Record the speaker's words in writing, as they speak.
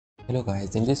Hello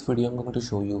guys, in this video I'm going to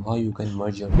show you how you can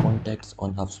merge your contacts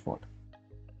on HubSpot.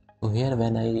 So here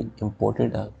when I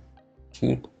imported a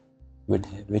sheet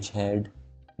which had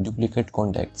duplicate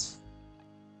contacts,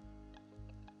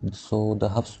 so the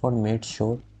HubSpot made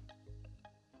sure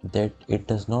that it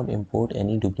does not import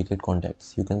any duplicate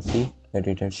contacts. You can see that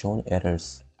it had shown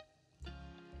errors.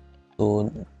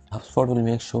 So HubSpot will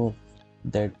make sure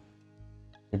that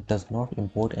it does not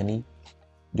import any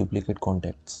duplicate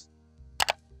contacts.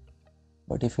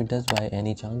 But if it does by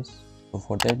any chance, so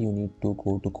for that you need to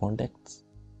go to contacts,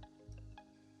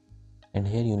 and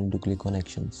here you need to click on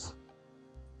actions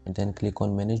and then click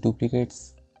on manage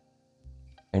duplicates,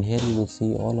 and here you will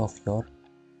see all of your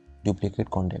duplicate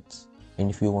contacts, and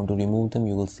if you want to remove them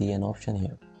you will see an option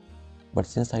here. But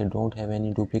since I don't have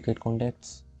any duplicate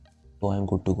contacts, so I'm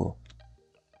good to go.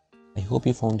 I hope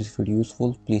you found this video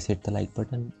useful. Please hit the like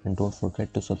button and don't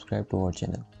forget to subscribe to our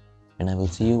channel, and I will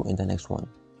see you in the next one.